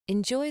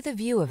Enjoy the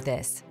view of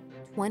this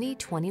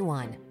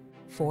 2021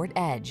 Ford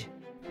Edge.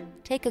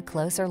 Take a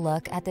closer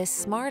look at this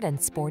smart and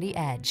sporty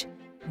Edge.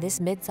 This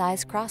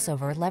midsize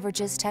crossover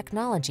leverages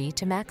technology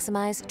to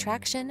maximize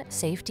traction,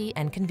 safety,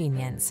 and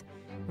convenience.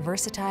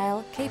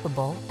 Versatile,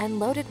 capable, and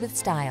loaded with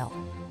style.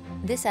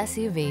 This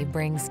SUV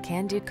brings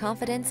can-do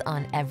confidence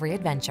on every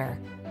adventure.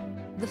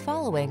 The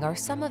following are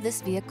some of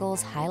this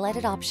vehicle's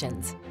highlighted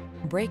options: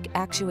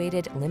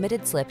 brake-actuated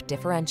limited-slip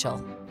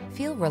differential.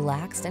 Feel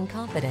relaxed and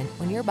confident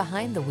when you're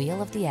behind the wheel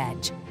of the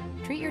Edge.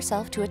 Treat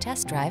yourself to a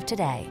test drive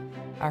today.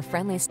 Our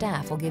friendly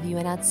staff will give you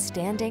an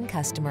outstanding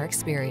customer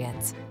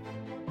experience.